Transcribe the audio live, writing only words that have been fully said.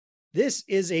This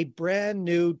is a brand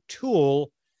new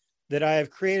tool that I have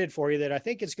created for you that I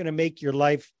think is going to make your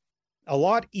life a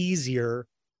lot easier,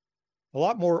 a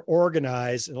lot more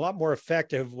organized, and a lot more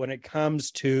effective when it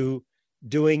comes to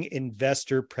doing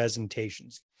investor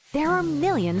presentations. There are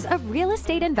millions of real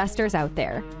estate investors out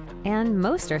there, and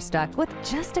most are stuck with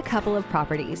just a couple of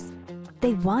properties.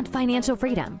 They want financial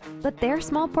freedom, but their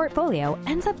small portfolio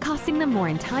ends up costing them more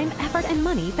in time, effort, and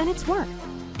money than it's worth.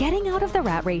 Getting out of the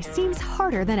rat race seems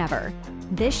harder than ever.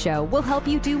 This show will help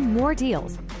you do more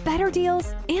deals, better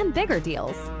deals, and bigger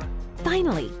deals.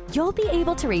 Finally, you'll be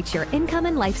able to reach your income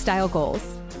and lifestyle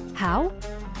goals. How?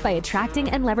 By attracting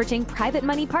and leveraging private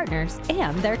money partners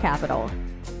and their capital.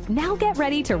 Now get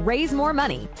ready to raise more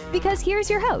money, because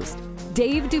here's your host,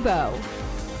 Dave Dubeau.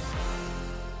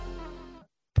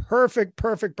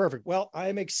 Perfect. Well,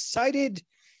 I'm excited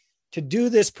to do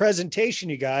this presentation,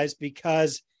 you guys,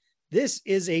 because this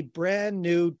is a brand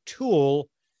new tool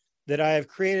that I have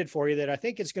created for you that I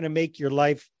think is going to make your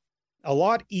life a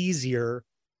lot easier,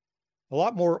 a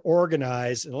lot more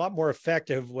organized, and a lot more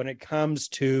effective when it comes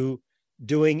to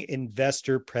doing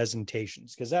investor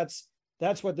presentations, because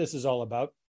that's what this is all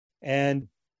about. And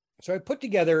so I put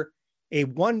together a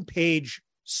one-page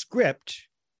script.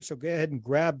 So go ahead and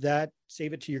grab that,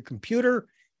 save it to your computer,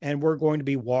 and we're going to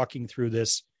be walking through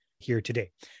this here today.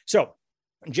 So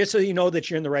just so you know that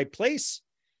you're in the right place,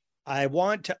 I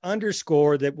want to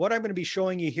underscore that what I'm going to be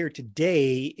showing you here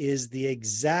today is the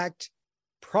exact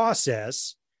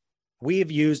process we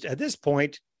have used at this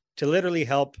point to literally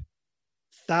help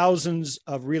thousands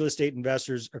of real estate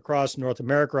investors across North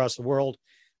America, across the world,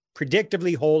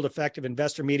 predictably hold effective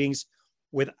investor meetings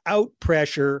without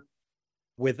pressure,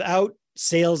 without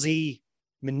salesy,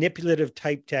 manipulative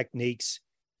type techniques,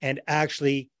 and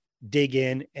actually dig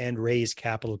in and raise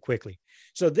capital quickly.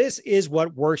 So this is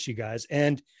what works, you guys.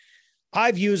 And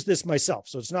I've used this myself.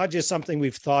 So it's not just something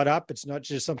we've thought up. It's not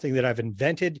just something that I've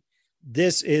invented.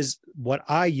 This is what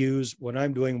I use when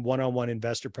I'm doing one-on-one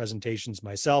investor presentations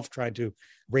myself, trying to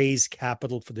raise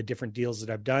capital for the different deals that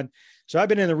I've done. So I've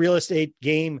been in the real estate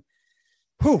game,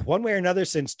 one way or another,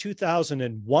 since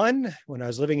 2001, when I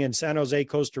was living in San Jose,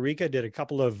 Costa Rica. Did a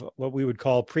couple of what we would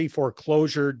call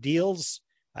pre-foreclosure deals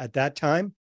at that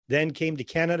time. Then came to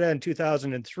Canada in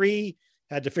 2003,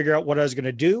 had to figure out what I was going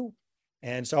to do,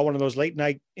 and saw one of those late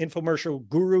night infomercial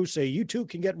gurus say, you too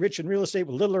can get rich in real estate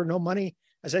with little or no money.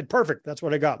 I said, perfect. That's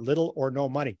what I got, little or no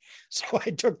money. So I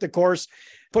took the course,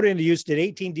 put it into use, did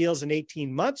 18 deals in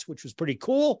 18 months, which was pretty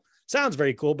cool. Sounds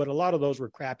very cool, but a lot of those were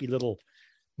crappy little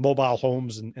mobile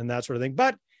homes and that sort of thing.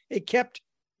 But it kept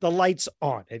the lights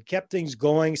on. It kept things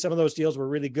going. Some of those deals were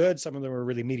really good. Some of them were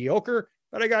really mediocre,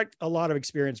 but I got a lot of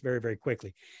experience very, very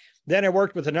quickly. Then I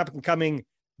worked with an up-and-coming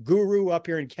guru up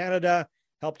here in Canada,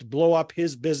 helped blow up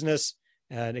his business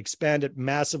and expand it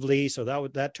massively. So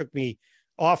that took me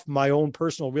off my own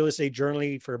personal real estate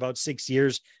journey for about 6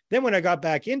 years. Then when I got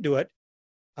back into it,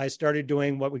 I started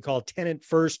doing what we call tenant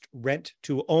first rent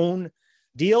to own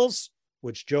deals,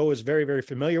 which Joe is very, very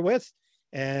familiar with.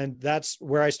 And that's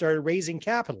where I started raising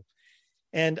capital.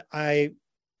 And I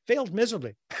failed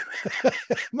miserably.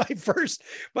 My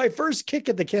first kick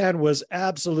at the can was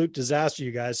absolute disaster,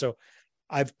 you guys. So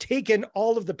I've taken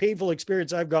all of the painful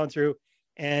experience I've gone through,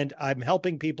 and I'm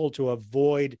helping people to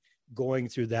avoid going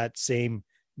through that same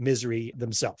misery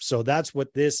themselves. So that's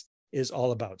what this is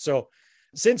all about. So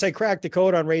since I cracked the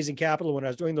code on raising capital when I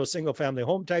was doing those single family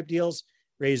home type deals,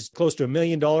 raised close to $1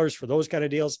 million for those kind of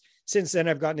deals. Since then,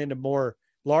 I've gotten into more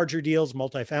larger deals,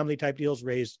 multifamily type deals,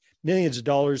 raised millions of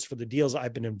dollars for the deals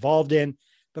I've been involved in.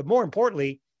 But more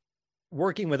importantly,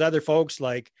 working with other folks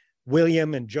like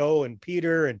William and Joe and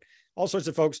Peter and all sorts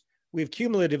of folks, we've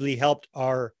cumulatively helped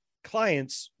our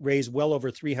clients raise well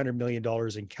over $300 million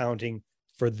and counting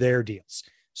for their deals.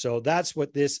 So that's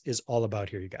what this is all about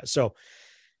here, you guys. So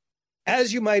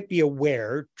as you might be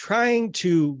aware, trying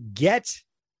to get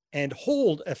and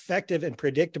hold effective and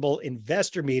predictable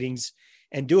investor meetings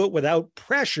and do it without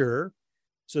pressure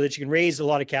so that you can raise a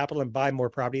lot of capital and buy more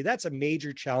property, that's a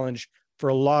major challenge for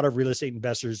a lot of real estate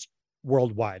investors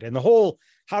worldwide. And the whole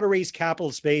how to raise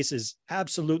capital space is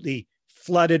absolutely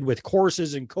flooded with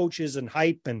courses and coaches and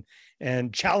hype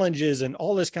and challenges and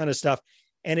all this kind of stuff.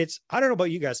 And I don't know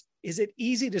about you guys, is it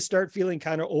easy to start feeling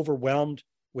kind of overwhelmed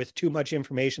with too much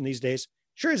information these days?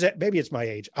 Sure, is that maybe it's my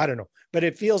age, I don't know, but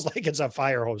it feels like it's a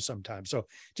fire hose sometimes. So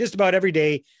just about every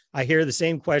day I hear the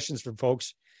same questions from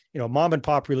folks, mom and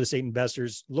pop real estate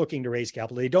investors looking to raise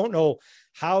capital. They don't know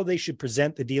how they should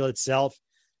present the deal itself.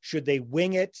 Should they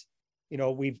wing it?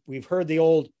 We've heard the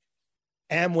old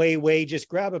Amway way, just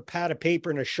grab a pad of paper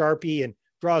and a Sharpie and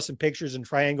draw some pictures and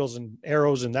triangles and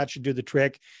arrows, and that should do the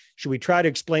trick? Should we try to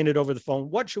explain it over the phone?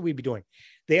 What should we be doing?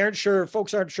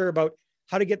 Folks aren't sure about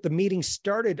how to get the meeting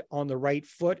started on the right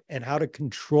foot and how to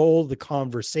control the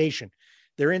conversation.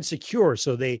 They're insecure,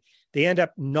 so they end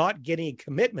up not getting a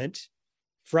commitment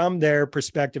from their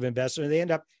prospective investor. They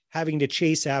end up having to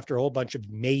chase after a whole bunch of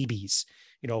maybes,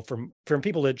 from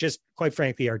people that just, quite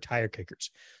frankly, are tire kickers.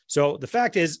 So the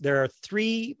fact is, there are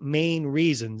three main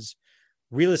reasons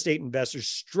real estate investors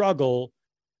struggle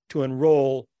to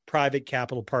enroll private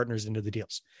capital partners into the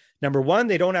deals. Number one,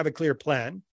 they don't have a clear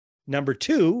plan. Number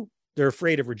two, they're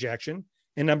afraid of rejection.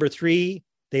 And number three,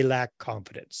 they lack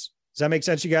confidence. Does that make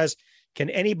sense, you guys? Can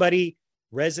anybody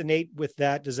resonate with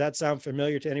that? Does that sound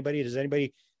familiar to anybody? Does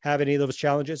anybody have any of those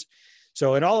challenges?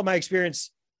 So in all of my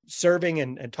experience serving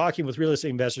and talking with real estate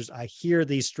investors, I hear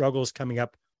these struggles coming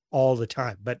up all the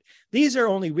time. But these are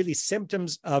only really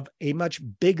symptoms of a much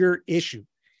bigger issue.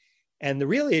 And the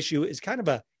real issue is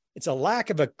it's a lack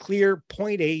of a clear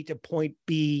point A to point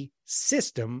B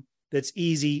system that's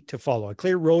easy to follow, a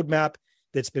clear roadmap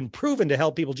that's been proven to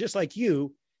help people just like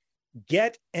you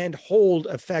get and hold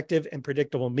effective and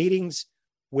predictable meetings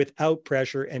without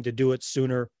pressure, and to do it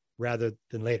sooner rather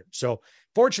than later. So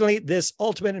fortunately, this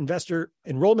Ultimate Investor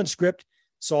Enrollment Script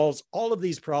solves all of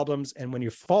these problems. And when you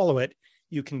follow it,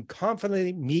 you can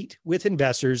confidently meet with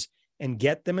investors and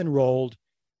get them enrolled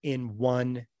in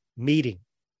one meeting.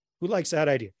 Who likes that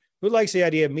idea? Who likes the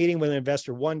idea of meeting with an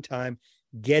investor one time,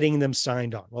 getting them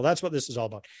signed on? Well, that's what this is all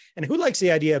about. And who likes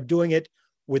the idea of doing it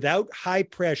without high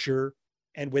pressure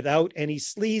and without any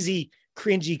sleazy,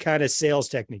 cringy kind of sales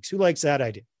techniques? Who likes that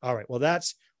idea? All right. Well,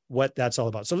 that's what that's all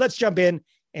about. So let's jump in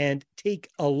and take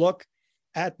a look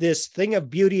at this thing of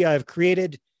beauty I've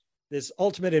created, this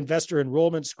Ultimate Investor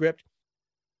Enrollment Script.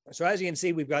 So as you can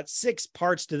see, we've got 6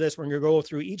 parts to this. We're going to go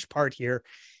through each part here.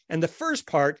 And the first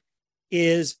part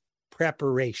is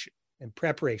preparation.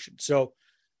 So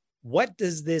what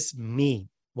does this mean?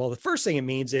 Well, the first thing it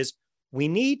means is we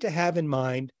need to have in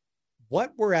mind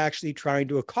what we're actually trying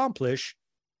to accomplish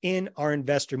in our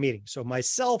investor meeting. So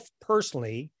myself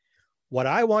personally, what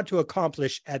I want to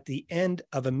accomplish at the end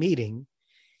of a meeting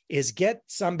is get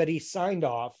somebody signed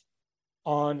off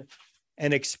on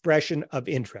an expression of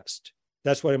interest.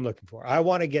 That's what I'm looking for. I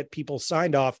want to get people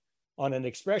signed off on an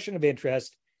expression of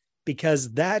interest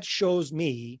because that shows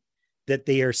me that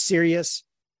they are serious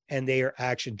and they are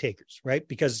action takers, right?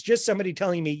 Because just somebody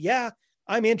telling me, yeah,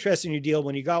 I'm interested in your deal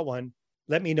when you got one,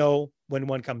 let me know when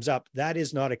one comes up. That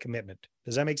is not a commitment.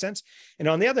 Does that make sense? And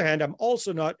on the other hand, I'm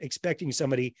also not expecting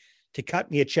somebody to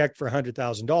cut me a check for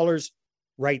 $100,000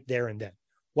 right there and then.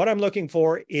 What I'm looking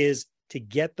for is to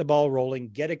get the ball rolling,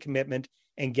 get a commitment,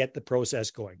 and get the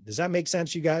process going. Does that make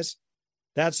sense, you guys?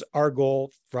 That's our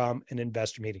goal from an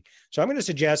investor meeting. So I'm going to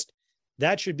suggest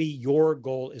that should be your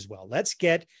goal as well. Let's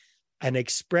get an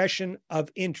expression of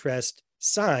interest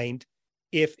signed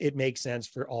if it makes sense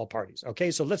for all parties.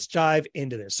 Okay, so let's dive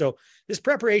into this. So this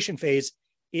preparation phase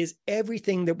is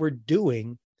everything that we're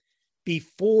doing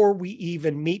before we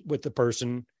even meet with the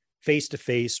person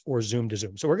face-to-face or Zoom to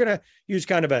Zoom. So we're going to use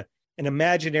kind of an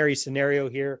imaginary scenario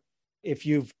here. If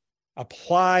you've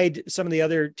applied some of the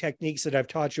other techniques that I've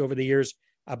taught you over the years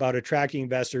about attracting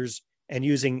investors and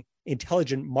using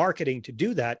intelligent marketing to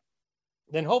do that,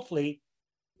 then hopefully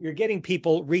you're getting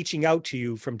people reaching out to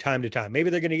you from time to time. Maybe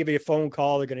they're going to give you a phone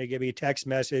call, they're going to give you a text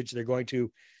message, they're going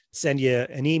to send you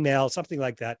an email, something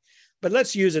like that. But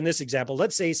let's use in this example,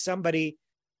 let's say somebody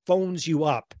phones you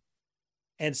up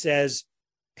and says,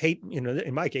 hey,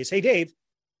 in my case, hey, Dave,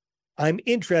 I'm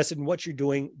interested in what you're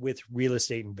doing with real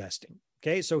estate investing.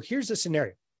 Okay, so here's the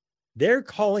scenario. They're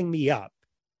calling me up.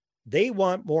 They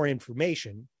want more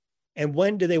information. And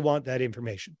when do they want that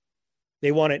information?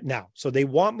 They want it now. So they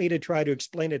want me to try to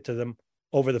explain it to them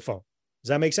over the phone. Does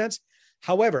that make sense?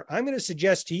 However, I'm going to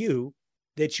suggest to you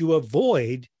that you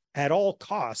avoid at all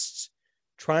costs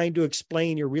trying to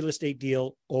explain your real estate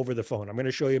deal over the phone. I'm going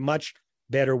to show you a much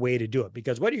better way to do it,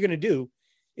 because what you're going to do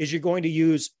is you're going to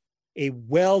use a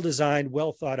well-designed,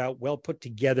 well-thought-out,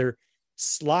 well-put-together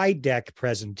slide deck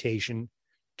presentation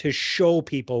to show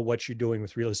people what you're doing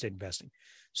with real estate investing.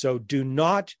 So do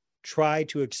not try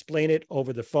to explain it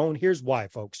over the phone. Here's why,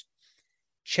 folks.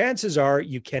 Chances are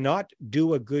you cannot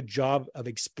do a good job of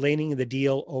explaining the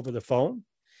deal over the phone.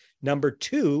 Number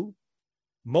two,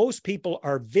 most people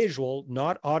are visual,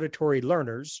 not auditory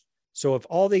learners. So if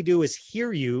all they do is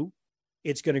hear you,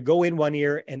 it's going to go in one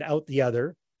ear and out the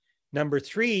other. Number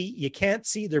three, you can't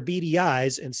see their beady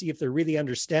eyes and see if they're really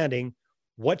understanding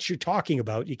what you're talking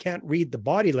about. You can't read the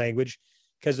body language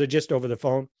because they're just over the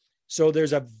phone. So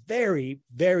there's a very,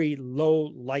 very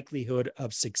low likelihood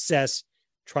of success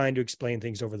trying to explain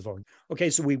things over the phone. Okay,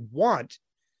 so we want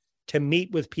to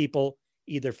meet with people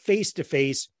either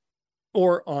face-to-face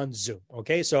or on Zoom.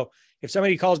 Okay, so if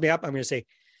somebody calls me up, I'm going to say,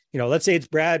 let's say it's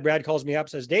Brad. Brad calls me up,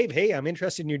 says, Dave, hey, I'm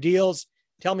interested in your deals.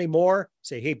 Tell me more.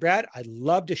 Say, hey, Brad, I'd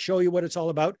love to show you what it's all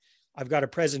about. I've got a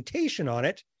presentation on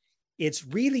it. It's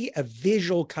really a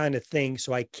visual kind of thing,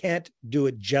 so I can't do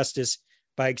it justice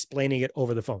by explaining it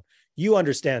over the phone. You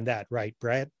understand that, right,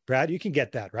 Brad? Brad, you can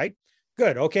get that, right?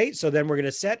 Good. Okay, so then we're going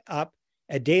to set up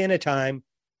a day and a time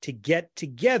to get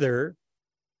together,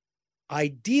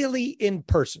 ideally in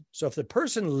person. So if the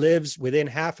person lives within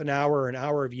half an hour or an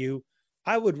hour of you,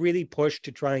 I would really push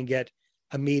to try and get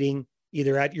a meeting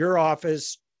either at your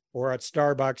office or at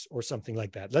Starbucks or something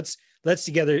like that. Let's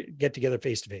get together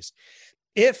face to face.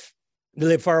 If they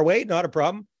live far away, not a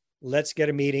problem. Let's get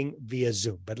a meeting via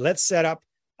Zoom, but let's set up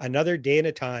another day and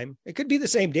a time. It could be the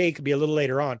same day, it could be a little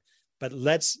later on, but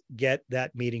let's get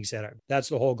that meeting set up. That's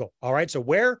the whole goal. All right. So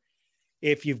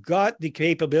if you've got the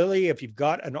capability, if you've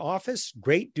got an office,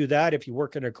 great, do that. If you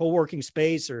work in a co-working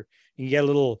space or you get a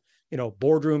little,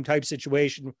 boardroom type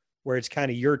situation where it's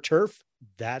kind of your turf,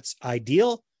 that's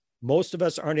ideal. Most of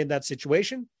us aren't in that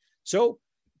situation. So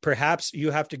perhaps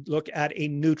you have to look at a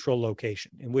neutral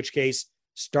location, in which case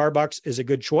Starbucks is a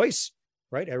good choice,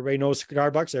 right? Everybody knows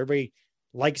Starbucks. Everybody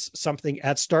likes something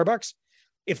at Starbucks.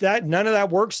 If none of that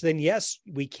works, then yes,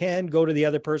 we can go to the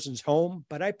other person's home,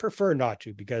 but I prefer not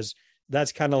to because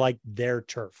that's kind of like their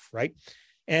turf, right?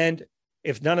 And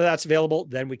if none of that's available,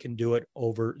 then we can do it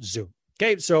over Zoom.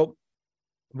 Okay, so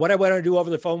what I want to do over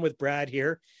the phone with Brad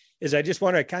here is I just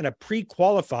want to kind of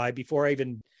pre-qualify before I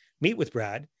even meet with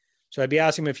Brad. So I'd be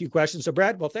asking him a few questions. So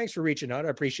Brad, well, thanks for reaching out. I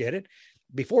appreciate it.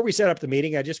 Before we set up the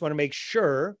meeting, I just want to make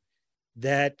sure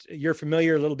that you're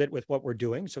familiar a little bit with what we're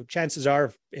doing. So chances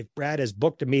are, if Brad has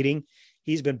booked a meeting,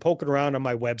 he's been poking around on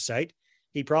my website.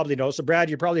 He probably knows. So Brad,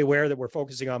 you're probably aware that we're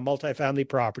focusing on multifamily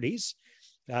properties.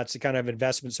 That's the kind of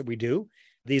investments that we do.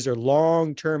 These are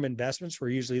long-term investments. We're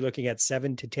usually looking at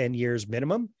 7 to 10 years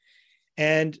minimum.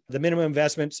 And the minimum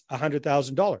investment's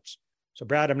 $100,000. So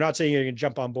Brad, I'm not saying you're going to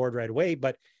jump on board right away,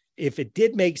 but if it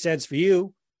did make sense for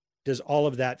you, does all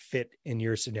of that fit in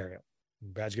your scenario?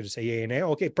 And Brad's going to say yay and nay.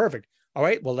 Okay, perfect. All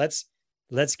right, well, let's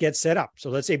get set up. So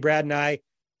let's say Brad and I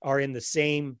are in the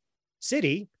same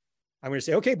city. I'm going to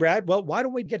say, okay, Brad, well, why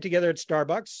don't we get together at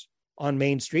Starbucks on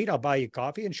Main Street? I'll buy you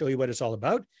coffee and show you what it's all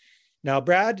about. Now,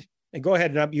 Brad, and go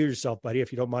ahead and unmute yourself, buddy,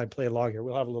 if you don't mind playing along here.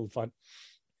 We'll have a little fun.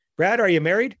 Brad, are you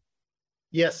married?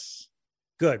 Yes.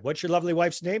 Good. What's your lovely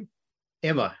wife's name?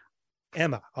 Emma.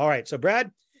 Emma. All right. So,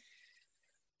 Brad,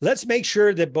 let's make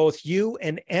sure that both you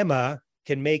and Emma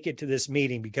can make it to this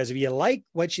meeting, because if you like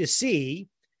what you see,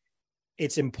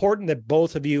 it's important that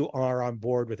both of you are on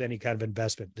board with any kind of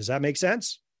investment. Does that make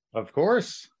sense? Of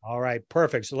course. All right.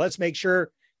 Perfect. So let's make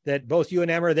sure that both you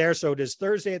and Emma are there. So does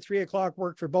Thursday at 3:00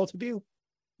 work for both of you?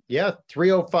 Yeah,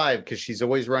 3:05, because she's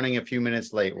always running a few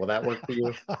minutes late. Will that work for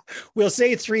you? We'll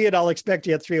say 3 and I'll expect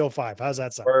you at 3:05. How's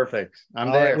that sound? Perfect. I'm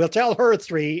All there. right, we'll tell her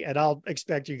 3 and I'll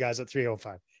expect you guys at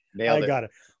 3:05. Nailed it. I got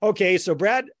it. Okay. So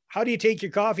Brad, how do you take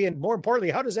your coffee? And more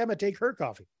importantly, how does Emma take her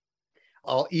coffee?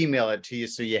 I'll email it to you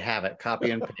so you have it.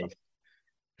 Copy and paste.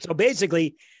 So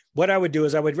basically what I would do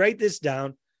is I would write this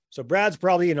down. So Brad's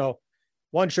probably,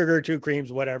 1 sugar, 2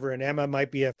 creams, whatever. And Emma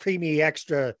might be a creamy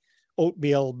extra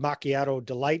oatmeal macchiato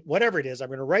delight, whatever it is. I'm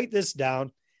going to write this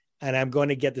down and I'm going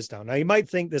to get this down. Now you might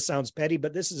think this sounds petty,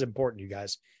 but this is important, you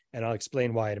guys. And I'll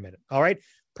explain why in a minute. All right.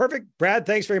 Perfect. Brad,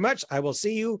 thanks very much. I will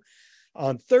see you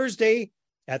on Thursday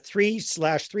at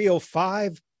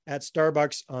 3/3:05 at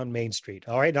Starbucks on Main Street.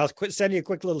 All right. I'll send you a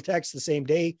quick little text the same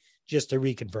day just to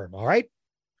reconfirm. All right.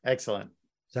 Excellent.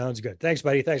 Sounds good. Thanks,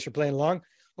 buddy. Thanks for playing along.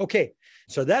 Okay.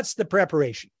 So that's the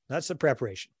preparation.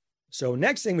 So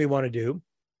next thing we want to do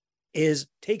is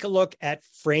take a look at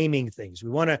framing things. We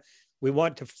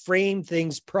want to frame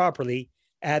things properly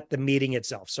at the meeting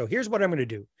itself. So here's what I'm going to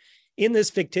do. In this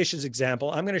fictitious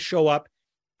example, I'm going to show up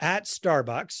at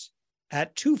Starbucks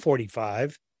at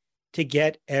 2:45 to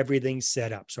get everything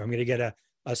set up. So I'm going to get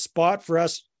a spot for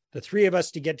us, the 3 of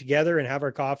us, to get together and have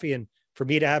our coffee, and for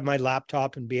me to have my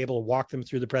laptop and be able to walk them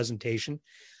through the presentation.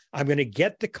 I'm going to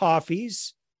get the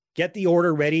coffees, get the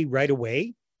order ready right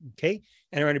away. Okay.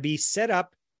 And I'm going to be set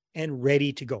up and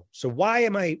ready to go. So why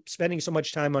am I spending so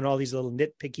much time on all these little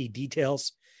nitpicky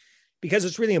details? Because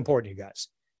it's really important, you guys.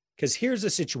 Because here's the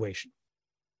situation.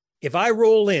 If I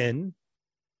roll in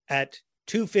at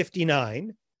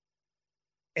 2:59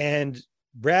 and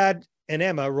Brad and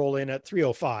Emma roll in at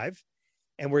 3:05,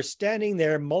 and we're standing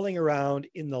there mulling around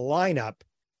in the lineup,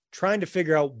 trying to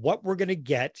figure out what we're going to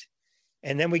get,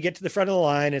 And then we get to the front of the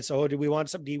line. And so, do we want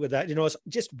something to eat with that? It's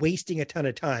just wasting a ton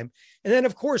of time. And then,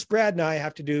 of course, Brad and I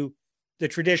have to do the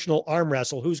traditional arm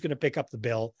wrestle. Who's going to pick up the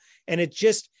bill? And it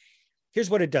just, here's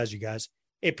what it does, you guys.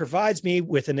 It provides me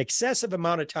with an excessive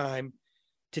amount of time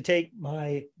to take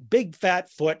my big fat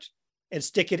foot and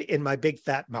stick it in my big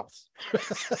fat mouth.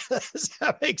 Does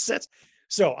that make sense?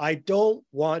 So I don't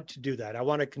want to do that. I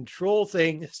want to control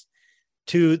things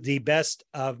to the best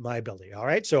of my ability. All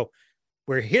right. So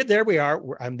we're here. There we are.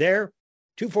 I'm there.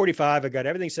 2:45. I got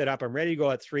everything set up. I'm ready to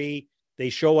go at 3. They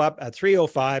show up at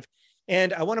 3:05.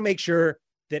 And I want to make sure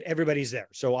that everybody's there.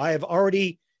 So I have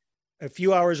already, a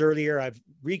few hours earlier, I've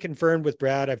reconfirmed with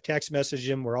Brad. I've text messaged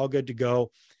him. We're all good to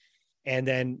go. And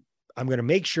then I'm going to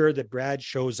make sure that Brad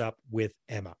shows up with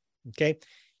Emma. Okay.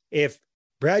 If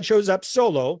Brad shows up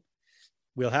solo,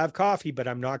 we'll have coffee, but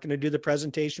I'm not going to do the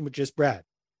presentation with just Brad.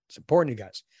 It's important, you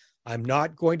guys. I'm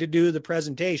not going to do the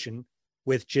presentation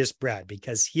with just Brad,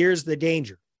 because here's the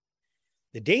danger.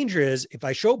 The danger is if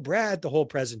I show Brad the whole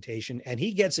presentation and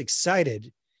he gets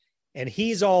excited and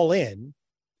he's all in,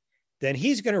 then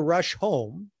he's going to rush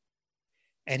home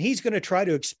and he's going to try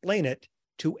to explain it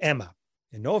to Emma.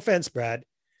 And no offense, Brad,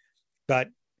 but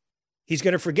he's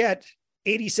going to forget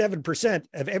 87%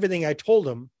 of everything I told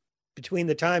him between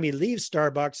the time he leaves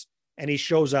Starbucks and he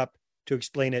shows up to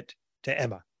explain it to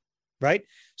Emma, right?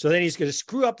 So then he's going to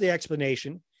screw up the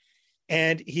explanation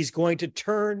and he's going to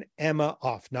turn Emma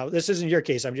off. Now, this isn't your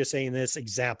case. I'm just saying this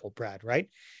example, Brad, right?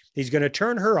 He's going to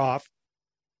turn her off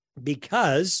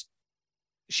because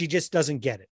she just doesn't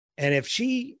get it. And if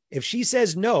she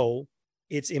says no,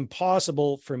 it's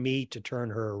impossible for me to turn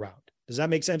her around. Does that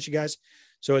make sense, you guys?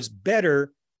 So it's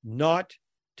better not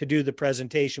to do the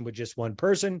presentation with just one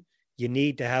person. You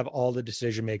need to have all the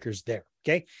decision makers there.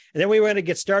 Okay. And then we want to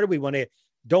get started.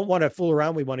 Don't want to fool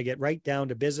around. We want to get right down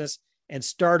to business and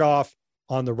start off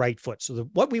on the right foot. So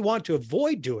what we want to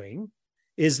avoid doing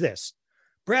is this.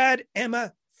 Brad,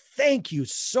 Emma, thank you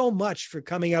so much for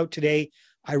coming out today.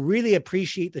 I really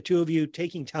appreciate the two of you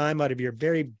taking time out of your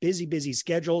very busy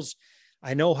schedules.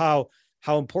 I know how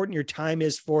important your time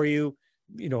is for you.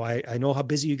 I know how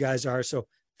busy you guys are. So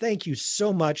thank you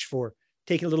so much for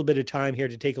taking a little bit of time here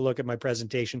to take a look at my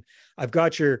presentation. I've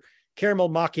got your caramel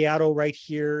macchiato right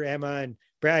here, Emma, and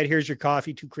Brad, here's your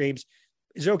coffee, 2 creams.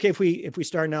 Is it okay if we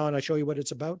start now and I show you what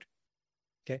it's about?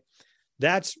 Okay.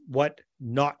 That's what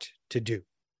not to do.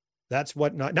 That's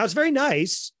what not. Now, it's very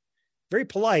nice, very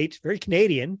polite, very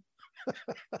Canadian.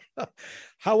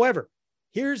 However,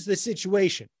 here's the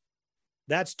situation.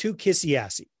 That's too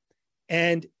kissy-assy.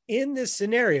 And in this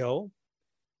scenario,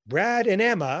 Brad and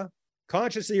Emma,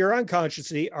 consciously or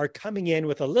unconsciously, are coming in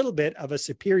with a little bit of a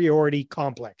superiority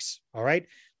complex. All right.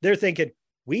 They're thinking,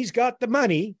 we's got the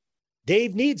money.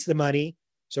 Dave needs the money.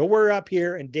 So we're up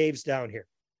here and Dave's down here.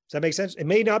 Does that make sense? It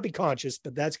may not be conscious,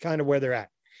 but that's kind of where they're at.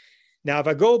 Now, if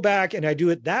I go back and I do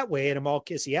it that way and I'm all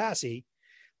kissy-assy,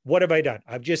 what have I done?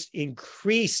 I've just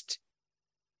increased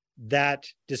that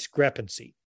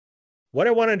discrepancy. What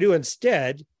I want to do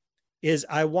instead is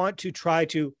I want to try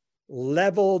to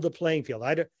level the playing field.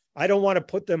 I don't want to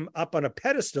put them up on a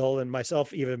pedestal and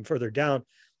myself even further down.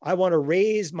 I want to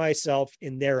raise myself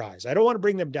in their eyes. I don't want to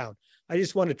bring them down. I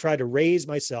just want to try to raise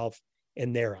myself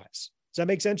in their eyes. Does that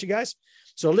make sense, you guys?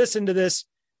 So listen to this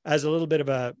as a little bit of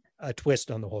a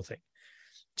twist on the whole thing.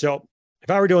 So if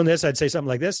I were doing this, I'd say something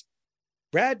like this.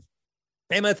 Brad,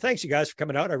 Emma, thanks you guys for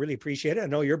coming out. I really appreciate it. I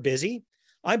know you're busy.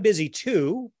 I'm busy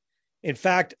too. In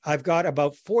fact, I've got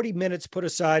about 40 minutes put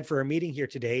aside for a meeting here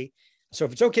today. So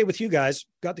if it's okay with you guys,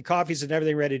 got the coffees and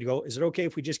everything ready to go. Is it okay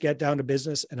if we just get down to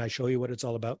business and I show you what it's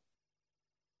all about?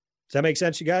 Does that make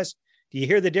sense, you guys? Do you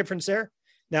hear the difference there?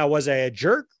 Now, was I a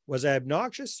jerk? Was I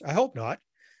obnoxious? I hope not.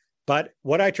 But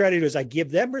what I try to do is I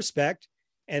give them respect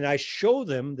and I show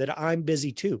them that I'm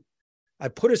busy too. I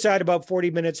put aside about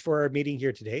 40 minutes for our meeting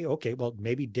here today. Okay, well,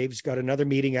 maybe Dave's got another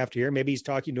meeting after here. Maybe he's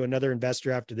talking to another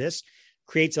investor after this.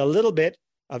 Creates a little bit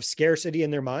of scarcity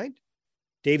in their mind.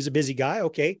 Dave's a busy guy.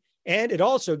 Okay. And it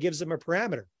also gives them a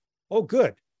parameter. Oh,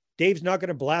 good. Dave's not going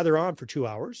to blather on for 2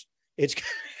 hours. It's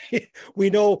we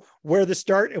know where the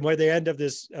start and where the end of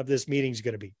this meeting is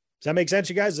going to be. Does that make sense,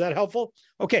 you guys? Is that helpful?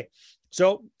 Okay.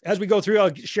 So as we go through,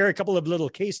 I'll share a couple of little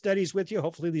case studies with you.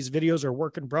 Hopefully these videos are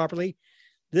working properly.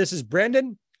 This is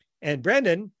Brendan, and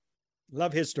Brendan,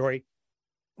 love his story.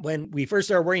 When we first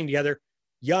started working together,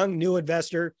 young, new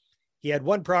investor, he had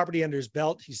one property under his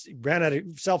belt. He ran out of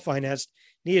self-financed,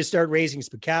 needed to start raising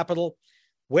some capital,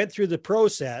 went through the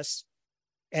process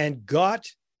and got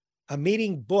a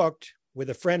meeting booked with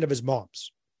a friend of his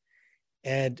mom's.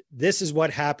 And this is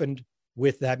what happened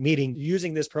with that meeting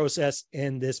using this process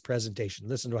in this presentation.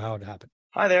 Listen to how it happened.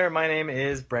 Hi there, my name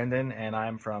is Brendan and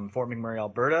I'm from Fort McMurray,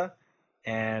 Alberta.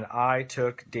 And I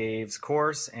took Dave's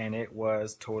course and it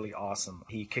was totally awesome.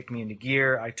 He kicked me into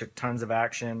gear. I took tons of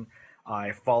action.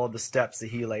 I followed the steps that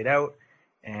he laid out.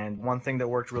 And one thing that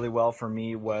worked really well for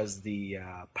me was the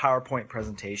PowerPoint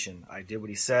presentation. I did what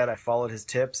he said, I followed his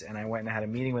tips, and I went and had a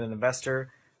meeting with an investor.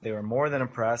 They were more than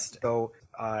impressed. So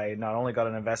I not only got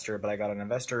an investor, but I got an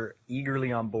investor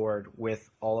eagerly on board with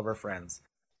all of our friends.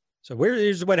 So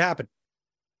here's what happened.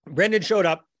 Brendan showed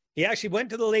up. He actually went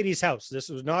to the lady's house. This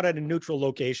was not at a neutral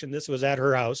location. This was at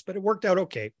her house, but it worked out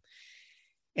okay.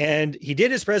 And he did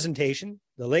his presentation.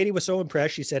 The lady was so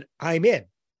impressed. She said, "I'm in."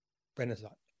 Brendan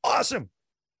thought, "Awesome.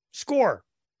 Score,"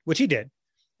 which he did.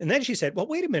 And then she said, "Well,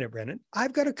 wait a minute, Brendan.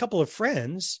 I've got a couple of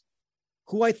friends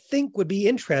who I think would be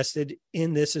interested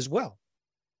in this as well."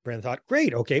 Brendan thought,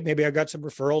 "Great. Okay, maybe I've got some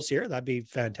referrals here. That'd be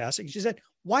fantastic." She said,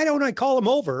 "Why don't I call them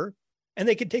over and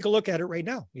they can take a look at it right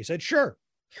now?" He said, "Sure."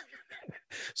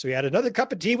 So he had another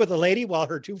cup of tea with the lady while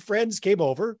her two friends came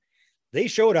over. They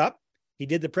showed up. He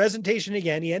did the presentation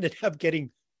again. He ended up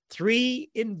getting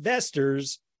 3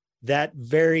 investors that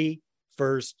very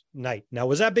first night. Now,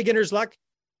 was that beginner's luck?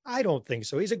 I don't think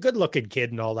so. He's a good looking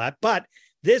kid and all that, but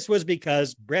this was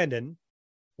because Brendan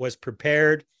was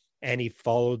prepared and he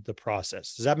followed the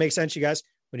process. Does that make sense, you guys?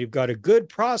 When you've got a good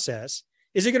process,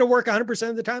 is it going to work 100%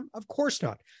 of the time? Of course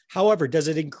not. However, does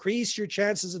it increase your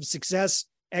chances of success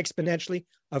exponentially?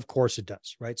 Of course it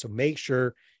does, right? So make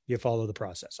sure you follow the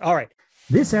process. All right.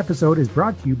 This episode is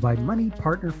brought to you by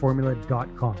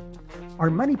MoneyPartnerFormula.com. Our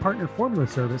Money Partner Formula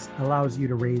service allows you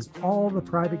to raise all the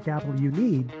private capital you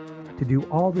need to do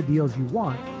all the deals you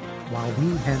want while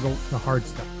we handle the hard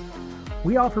stuff.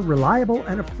 We offer reliable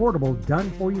and affordable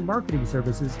done-for-you marketing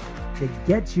services that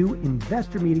get you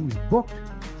investor meetings booked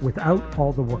without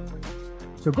all the work.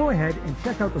 So go ahead and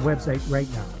check out the website right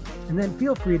now, and then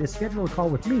feel free to schedule a call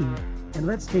with me, and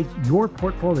let's take your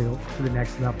portfolio to the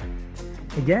next level.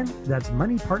 Again, that's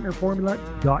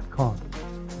MoneyPartnerFormula.com.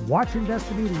 Watch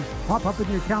investor meetings pop up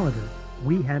in your calendar.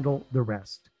 We handle the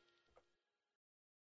rest.